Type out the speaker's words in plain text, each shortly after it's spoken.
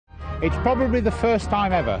It's probably the first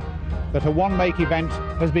time ever that a one-make event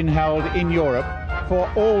has been held in Europe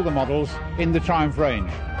for all the models in the Triumph range.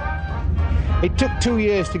 It took 2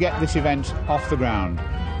 years to get this event off the ground.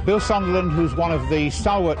 Bill Sunderland, who's one of the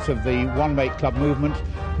stalwarts of the one-make club movement,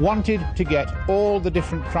 wanted to get all the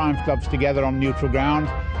different Triumph clubs together on neutral ground,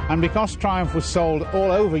 and because Triumph was sold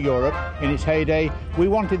all over Europe in its heyday, we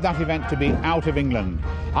wanted that event to be out of England.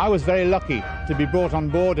 I was very lucky to be brought on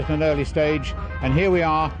board at an early stage, and here we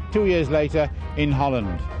are 2 years later in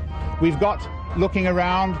Holland. We've got, looking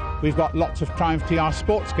around, we've got lots of Triumph TR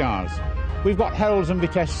sports cars. We've got Heralds and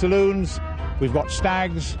Vitesse saloons, we've got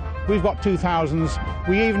Stags, we've got 2000s,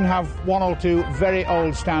 we even have one or two very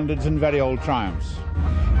old standards and very old Triumphs.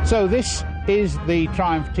 So this is the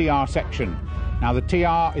Triumph TR section. Now the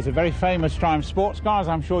TR is a very famous Triumph sports car, as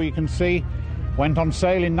I'm sure you can see. Went on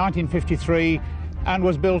sale in 1953 and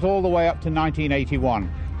was built all the way up to 1981.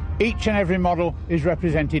 Each and every model is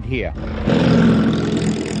represented here.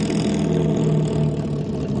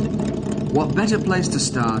 What better place to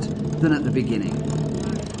start than at the beginning?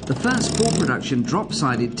 The first full production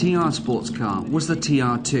drop-sided TR sports car was the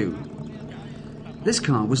TR2. This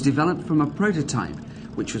car was developed from a prototype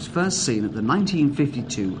which was first seen at the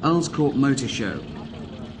 1952 Earls Court Motor Show.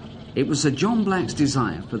 It was Sir John Black's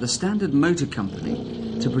desire for the Standard Motor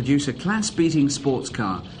Company to produce a class-beating sports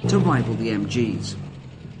car to rival the MGs.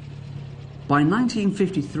 By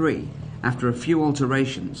 1953, after a few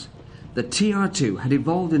alterations, the TR2 had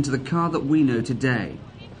evolved into the car that we know today,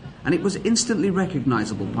 and it was instantly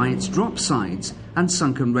recognisable by its drop sides and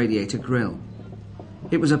sunken radiator grille.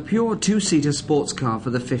 It was a pure two-seater sports car for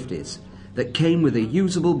the 50s that came with a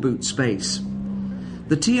usable boot space.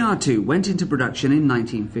 The TR2 went into production in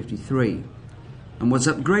 1953 and was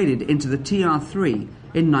upgraded into the TR3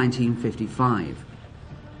 in 1955.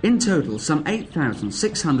 In total, some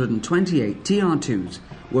 8,628 TR2s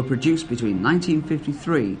were produced between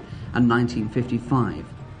 1953 and 1955.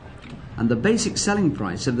 And the basic selling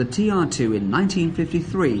price of the TR2 in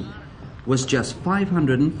 1953 was just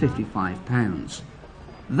 £555.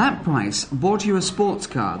 That price bought you a sports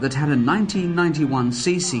car that had a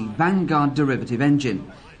 1991cc Vanguard derivative engine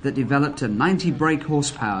that developed a 90 brake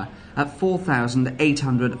horsepower at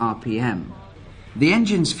 4,800 RPM. The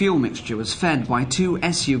engine's fuel mixture was fed by two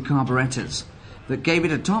SU carburetors that gave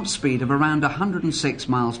it a top speed of around 106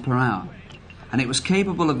 miles per hour, and it was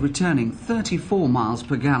capable of returning 34 miles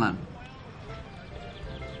per gallon.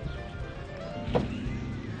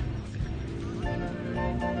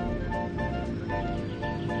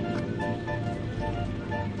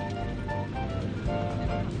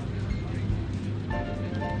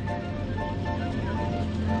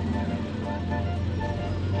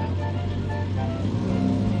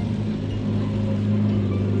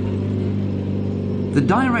 The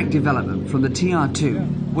direct development from the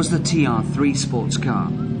TR2 was the TR3 sports car.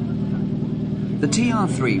 The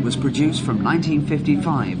TR3 was produced from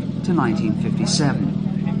 1955 to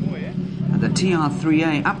 1957, and the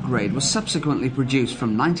TR3A upgrade was subsequently produced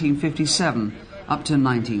from 1957 up to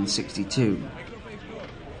 1962.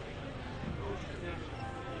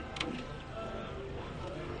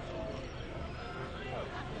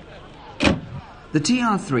 The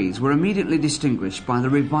TR3s were immediately distinguished by the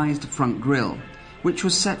revised front grille, which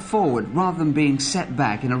was set forward rather than being set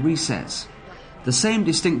back in a recess. The same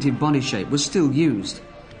distinctive body shape was still used,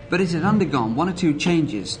 but it had undergone one or two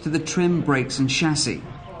changes to the trim, brakes and chassis.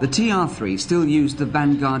 The TR3 still used the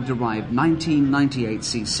Vanguard-derived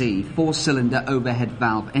 1998cc four-cylinder overhead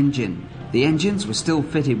valve engine. The engines were still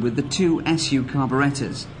fitted with the two SU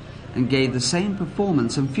carburetors and gave the same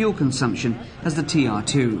performance and fuel consumption as the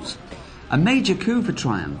TR2s. A major coup for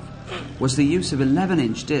Triumph was the use of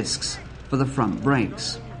 11-inch discs for the front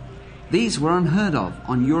brakes. These were unheard of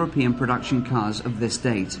on European production cars of this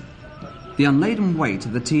date. The unladen weight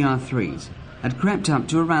of the TR3s had crept up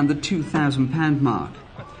to around the £2,000 mark,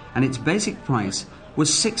 and its basic price was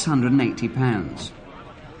 £680.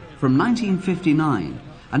 From 1959,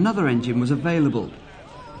 another engine was available.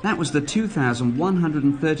 That was the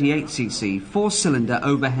 2138cc four-cylinder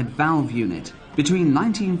overhead valve unit. Between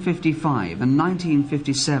 1955 and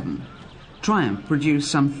 1957, Triumph produced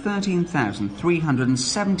some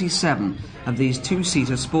 13,377 of these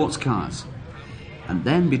two-seater sports cars. And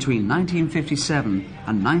then between 1957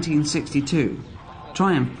 and 1962,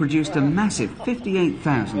 Triumph produced a massive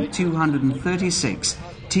 58,236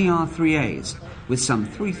 TR3As with some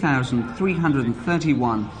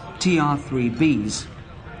 3,331 TR3Bs.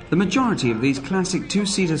 The majority of these classic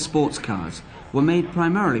two-seater sports cars were made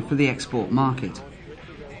primarily for the export market.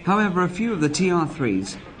 However, a few of the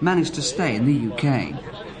TR3s managed to stay in the UK.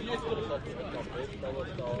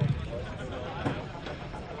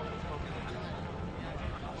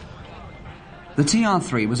 The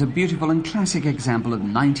TR3 was a beautiful and classic example of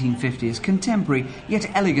 1950s contemporary yet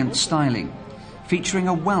elegant styling, featuring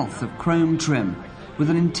a wealth of chrome trim with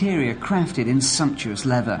an interior crafted in sumptuous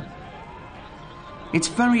leather. It's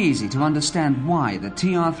very easy to understand why the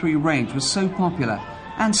TR3 range was so popular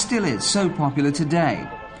and still is so popular today.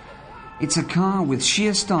 It's a car with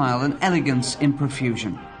sheer style and elegance in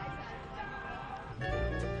profusion.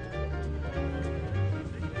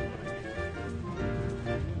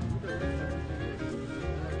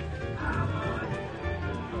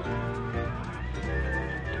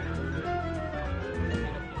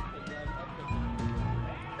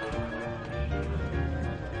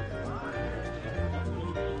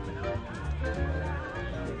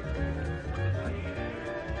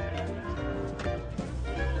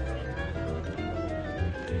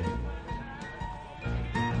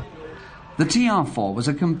 The TR4 was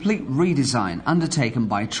a complete redesign undertaken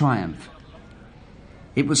by Triumph.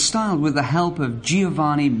 It was styled with the help of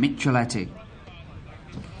Giovanni Michelotti.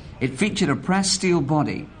 It featured a pressed steel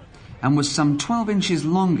body and was some 12 inches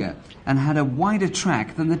longer and had a wider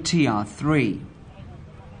track than the TR3.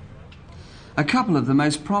 A couple of the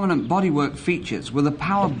most prominent bodywork features were the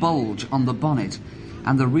power bulge on the bonnet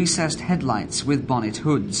and the recessed headlights with bonnet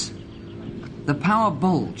hoods. The power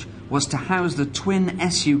bulge was to house the twin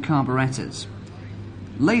SU carburetors.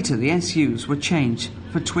 Later, the SUs were changed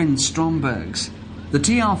for twin Strombergs. The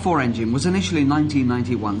TR4 engine was initially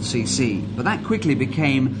 1991cc, but that quickly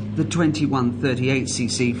became the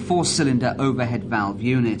 2138cc four-cylinder overhead valve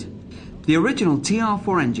unit. The original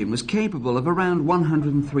TR4 engine was capable of around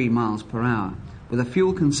 103 miles per hour, with a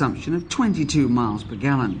fuel consumption of 22 miles per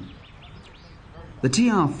gallon. The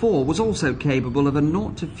TR4 was also capable of a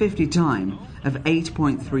 0 to 50 time of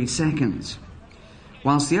 8.3 seconds,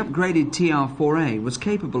 whilst the upgraded TR4A was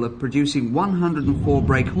capable of producing 104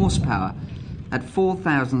 brake horsepower at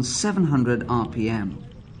 4,700 RPM.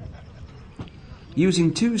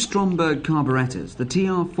 Using two Stromberg carburetors, the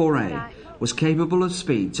TR4A was capable of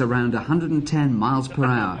speeds around 110 miles per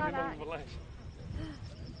hour.